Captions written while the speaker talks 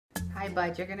Hi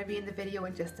bud, you're gonna be in the video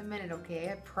in just a minute,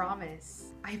 okay? I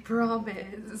promise. I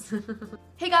promise.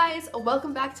 Hey guys,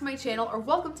 welcome back to my channel, or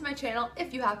welcome to my channel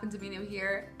if you happen to be new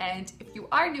here. And if you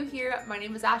are new here, my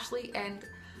name is Ashley and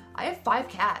I have 5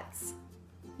 cats.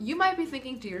 You might be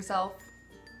thinking to yourself,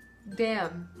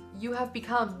 damn, you have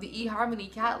become the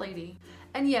eHarmony cat lady.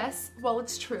 And yes, well,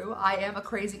 it's true, I am a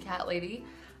crazy cat lady.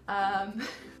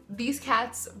 These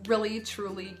cats really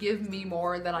truly give me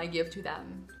more than I give to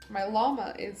them. My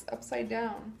llama is upside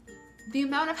down. The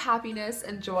amount of happiness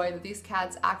and joy that these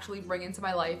cats actually bring into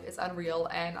my life is unreal,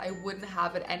 and I wouldn't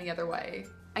have it any other way.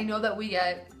 I know that we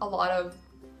get a lot of,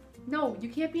 no, you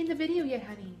can't be in the video yet,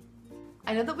 honey.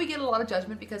 I know that we get a lot of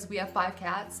judgment because we have 5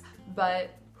 cats,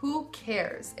 but who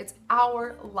cares? It's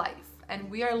our life,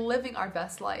 and we are living our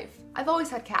best life. I've always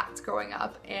had cats growing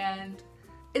up, and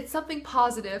it's something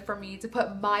positive for me to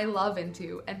put my love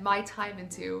into and my time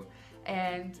into,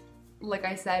 and like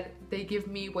I said, they give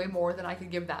me way more than I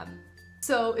could give them.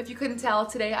 So if you couldn't tell,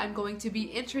 today I'm going to be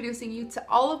introducing you to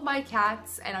all of my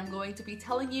cats, and I'm going to be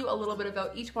telling you a little bit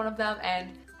about each one of them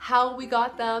and how we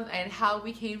got them and how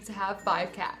we came to have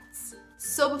 5 cats.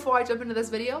 So before I jump into this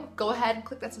video, go ahead and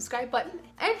click that subscribe button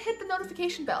and hit the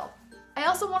notification bell. I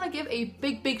also want to give a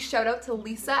big shout out to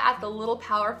Lisa at the Little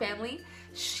Power family.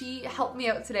 She helped me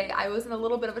out today. I was in a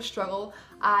little bit of a struggle.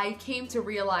 I came to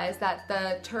realize that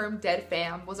the term dead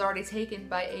fam was already taken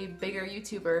by a bigger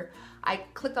YouTuber. I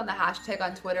clicked on the hashtag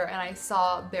on Twitter and I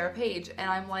saw their page and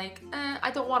I'm like, I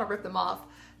don't want to rip them off.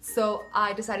 So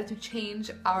I decided to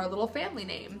change our little family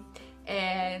name.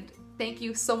 And thank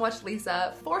you so much,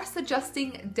 Lisa, for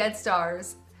suggesting Dead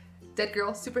Stars. Dead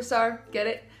Girl Superstar, get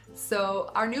it? So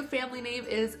our new family name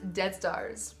is Dead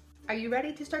Stars. Are you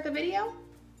ready to start the video?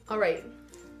 All right.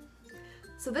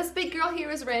 So this big girl here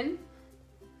is Rin.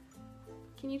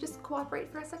 Can you just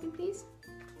cooperate for a second, please?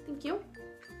 Thank you.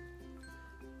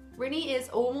 Rinny is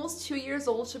almost 2 years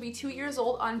old. She'll be 2 years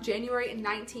old on January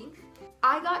 19th.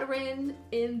 I got Rin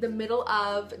in the middle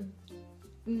of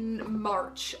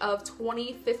March of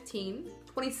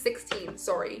 2016,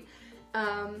 sorry.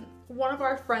 One of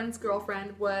our friends'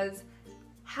 girlfriend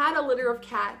had a litter of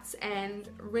cats, and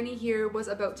Rinny here was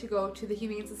about to go to the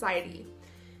Humane Society.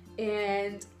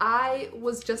 And I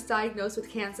was just diagnosed with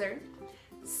cancer,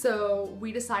 so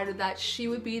we decided that she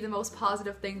would be the most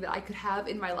positive thing that I could have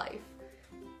in my life.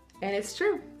 And it's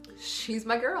true. She's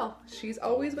my girl. She's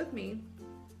always with me.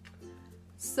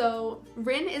 So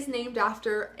Rin is named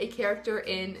after a character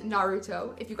in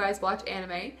Naruto. If you guys watch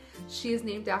anime, she is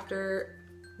named after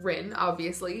Rin,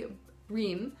 obviously,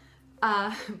 Rin.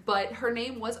 But her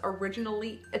name was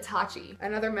originally Itachi,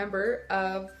 another member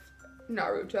of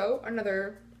Naruto,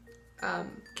 another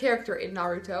character in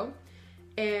Naruto,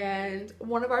 and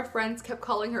one of our friends kept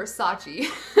calling her Sachi,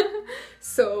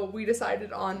 so we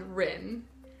decided on Rin.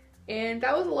 And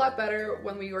that was a lot better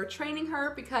when we were training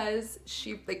her because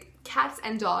cats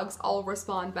and dogs all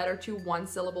respond better to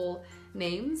 1-syllable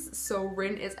names, so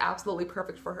Rin is absolutely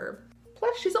perfect for her.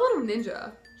 Plus, she's a little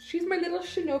ninja. She's my little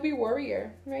shinobi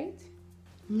warrior, right?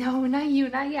 No, not you,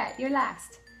 not yet. You're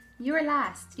last. You're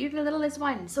last. You're the littlest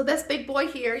one. So this big boy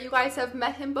here, you guys have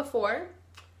met him before.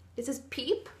 This is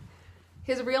Peep.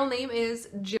 His real name is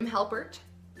Jim Halpert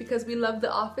because we love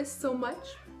The Office so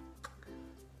much.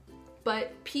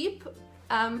 But Peep,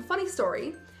 funny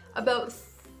story, about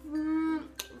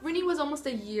Rinny was almost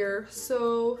a year,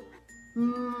 so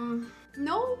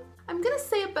no, I'm gonna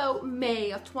say about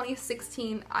May of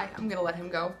 2016, I'm gonna let him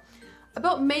go.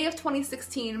 About May of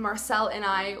 2016, Marcel and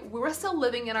we were still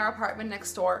living in our apartment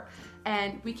next door,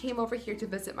 and we came over here to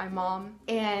visit my mom,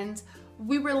 and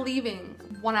we were leaving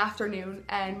one afternoon,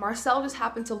 and Marcel just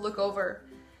happened to look over,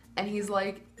 and he's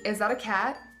like, is that a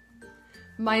cat?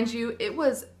 Mind you, it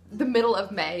was the middle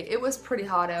of May. It was pretty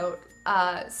hot out.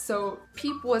 So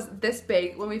Peep was this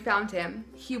big when we found him.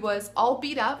 He was all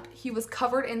beat up. He was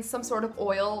covered in some sort of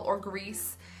oil or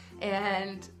grease,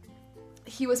 and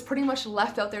he was pretty much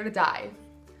left out there to die.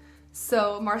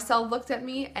 So Marcel looked at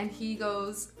me and he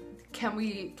goes, can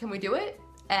we do it?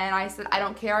 And I said, I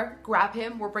don't care, grab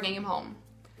him, we're bringing him home.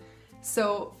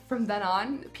 So from then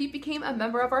on, Pete became a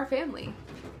member of our family.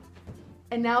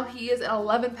 And now he is an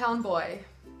 11-pound boy.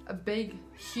 A big,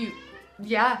 huge,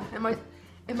 yeah, am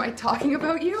I talking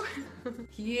about you?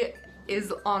 He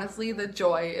is honestly the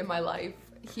joy in my life.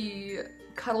 He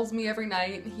cuddles me every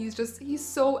night. He's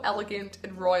so elegant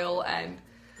and royal, and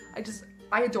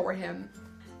I adore him.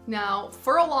 Now,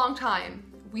 for a long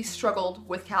time, we struggled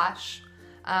with cash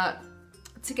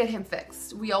to get him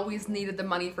fixed. We always needed the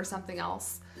money for something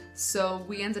else. So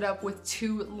we ended up with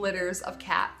 2 litters of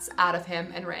cats out of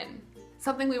him and Rin.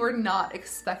 Something we were not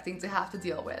expecting to have to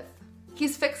deal with.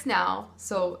 He's fixed now,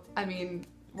 so I mean,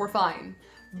 we're fine.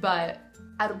 But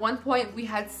at one point we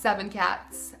had 7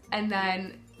 cats, and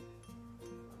then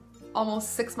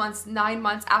almost 6 months, 9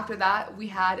 months after that, we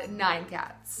had 9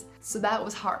 cats. So that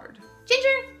was hard.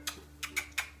 Ginger!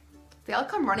 They all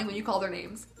come running when you call their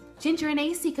names. Ginger and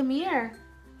AC, come here.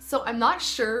 So I'm not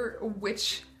sure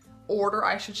which order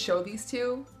I should show these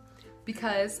two,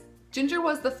 because Ginger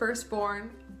was the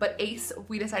firstborn, but Ace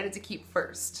we decided to keep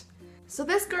first. So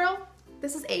this girl,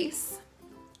 this is Ace.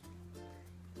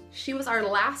 She was our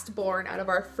last born out of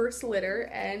our first litter,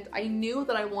 and I knew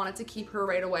that I wanted to keep her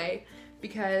right away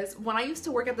because when I used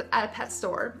to work at a pet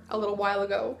store a little while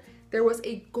ago, there was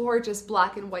a gorgeous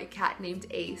black and white cat named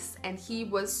Ace, and he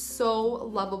was so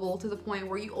lovable to the point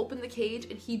where you open the cage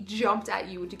and he jumped at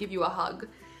you to give you a hug.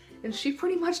 And she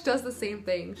pretty much does the same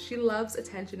thing. She loves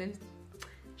attention and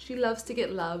she loves to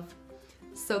get love.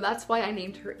 So that's why I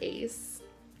named her Ace.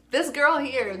 This girl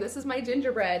here, this is my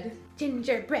gingerbread.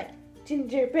 Gingerbread,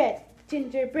 gingerbread,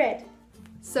 gingerbread.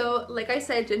 So like I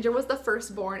said, Ginger was the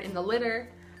firstborn in the litter.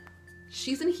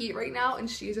 She's in heat right now and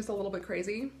she's just a little bit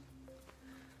crazy.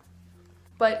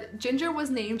 But Ginger was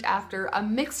named after a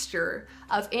mixture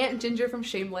of Aunt Ginger from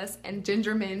Shameless and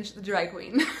Ginger Minge, the drag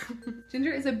queen.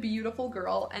 Ginger is a beautiful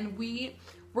girl, and we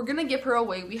were gonna give her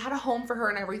away. We had a home for her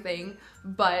and everything,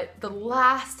 but the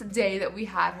last day that we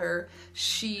had her,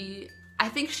 I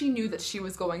think she knew that she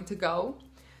was going to go.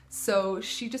 So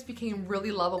she just became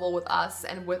really lovable with us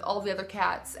and with all the other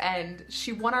cats, and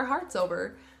she won our hearts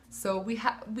over. So we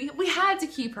had to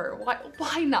keep her.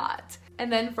 Why not?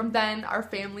 And then from then, our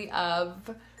family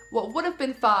of what would have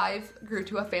been 5 grew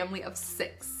to a family of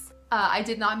 6. I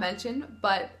did not mention,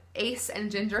 but Ace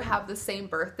and Ginger have the same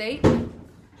birthday.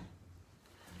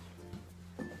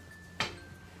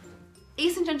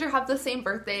 Ace and Ginger have the same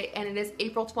birthday, and it is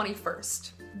April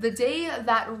 21st. The day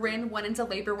that Rin went into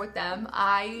labor with them,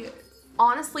 I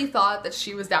honestly thought that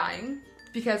she was dying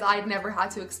because I'd never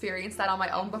had to experience that on my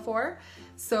own before.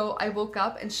 So I woke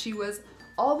up and she was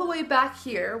all the way back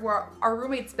here where our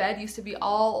roommate's bed used to be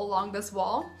all along this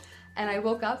wall. And I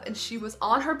woke up and she was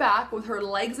on her back with her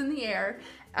legs in the air,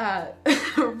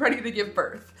 ready to give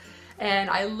birth. And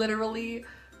I literally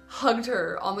hugged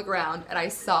her on the ground and I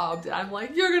sobbed and I'm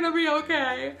like, "You're gonna be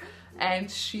okay." And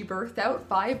she birthed out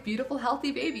 5 beautiful,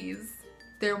 healthy babies.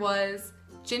 There was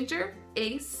Ginger,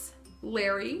 Ace,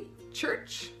 Larry,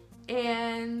 Church,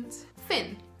 and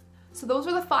Finn. So those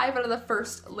were the 5 out of the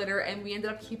first litter, and we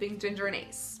ended up keeping Ginger and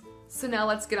Ace. So now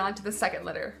let's get on to the second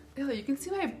litter. Ew, you can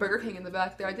see my Burger King in the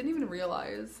back there. I didn't even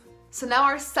realize. So now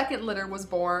our second litter was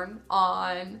born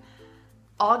on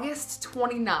August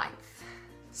 29th.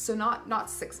 So not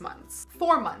 6 months.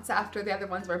 4 months after the other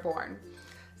ones were born.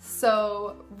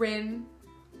 So Rin,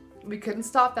 we couldn't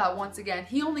stop that once again.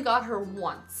 He only got her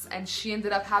once, and she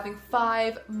ended up having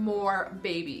 5 more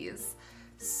babies.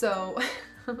 So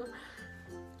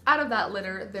out of that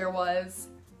litter, there was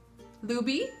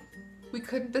Luby. We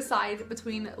couldn't decide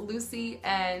between Lucy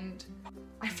and,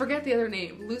 I forget the other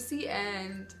name, Lucy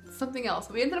and something else.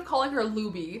 We ended up calling her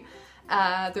Luby.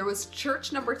 There was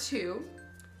Church number 2,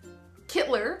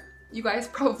 Kittler. You guys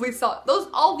probably saw those.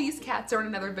 All these cats are in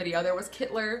another video. There was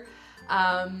Kittler.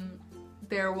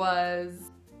 There was,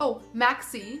 oh,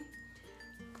 Maxie.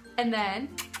 And then,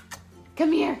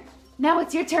 Come here. Now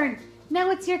it's your turn. Now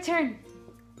it's your turn.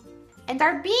 and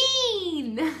our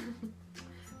Bean.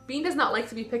 Bean does not like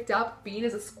to be picked up. Bean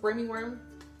is a squirmy worm.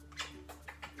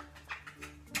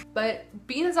 But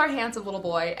Bean is our handsome little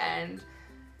boy, and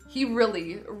he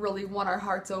really, really won our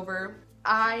hearts over.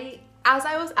 As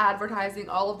I was advertising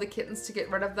all of the kittens to get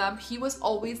rid of them, he was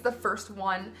always the first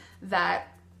one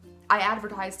that I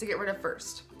advertised to get rid of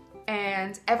first.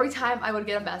 And every time I would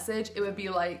get a message, it would be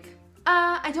like,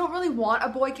 I don't really want a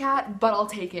boy cat, but I'll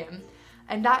take him.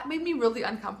 And that made me really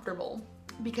uncomfortable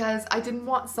because I didn't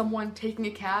want someone taking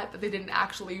a cat that they didn't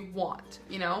actually want,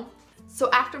 you know? So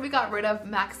after we got rid of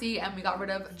Maxie and we got rid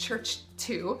of Church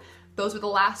 2, those were the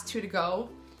last 2 to go,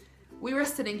 we were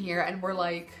sitting here and we're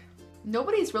like,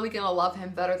 nobody's really gonna love him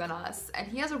better than us, and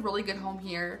he has a really good home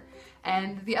here,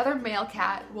 and the other male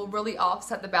cat will really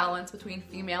offset the balance between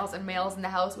females and males in the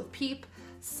house with Peep,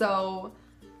 so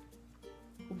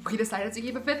we decided to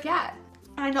keep a 5th cat.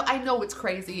 And I know it's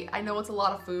crazy, I know it's a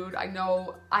lot of food,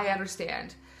 I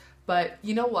understand, but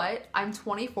you know what? I'm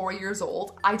 24 years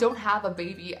old, I don't have a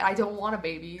baby, I don't want a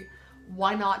baby.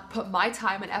 Why not put my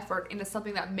time and effort into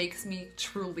something that makes me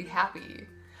truly happy?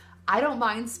 I don't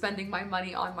mind spending my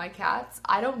money on my cats.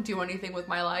 I don't do anything with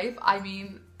my life. I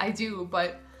mean, I do,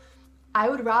 but I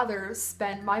would rather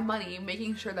spend my money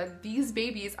making sure that these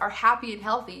babies are happy and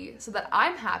healthy so that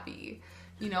I'm happy.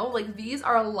 You know, like these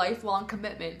are a lifelong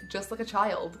commitment, just like a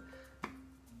child.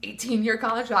 18-year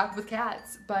contract with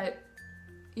cats, but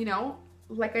you know,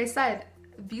 like I said,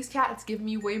 these cats give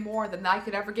me way more than I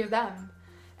could ever give them.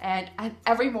 And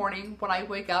every morning when I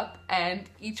wake up and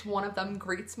each one of them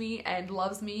greets me and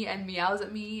loves me and meows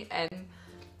at me, and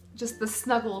just the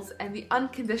snuggles and the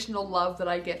unconditional love that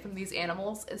I get from these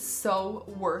animals is so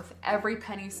worth every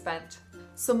penny spent.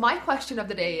 So my question of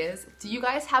the day is, do you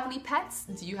guys have any pets?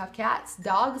 Do you have cats,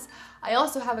 dogs? I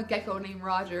also have a gecko named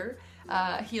Roger.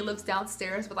 He lives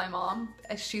downstairs with my mom,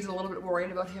 as she's a little bit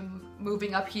worried about him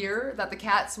moving up here, that the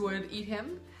cats would eat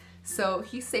him. So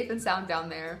he's safe and sound down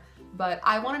there. But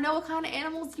I want to know what kind of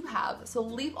animals you have, so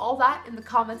leave all that in the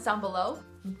comments down below.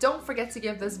 Don't forget to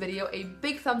give this video a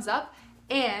big thumbs up,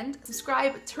 and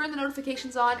subscribe, turn the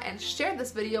notifications on, and share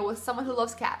this video with someone who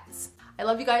loves cats. I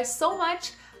love you guys so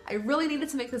much. I really needed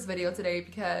to make this video today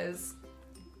because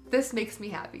this makes me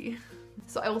happy.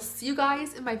 So I will see you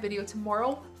guys in my video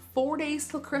tomorrow, 4 days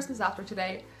till Christmas after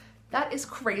today. That is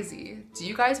crazy. Do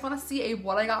you guys want to see a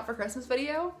what I got for Christmas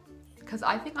video? Because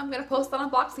I think I'm going to post that on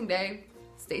Boxing Day.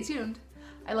 Stay tuned.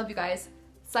 I love you guys.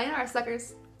 Sayonara,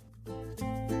 suckers.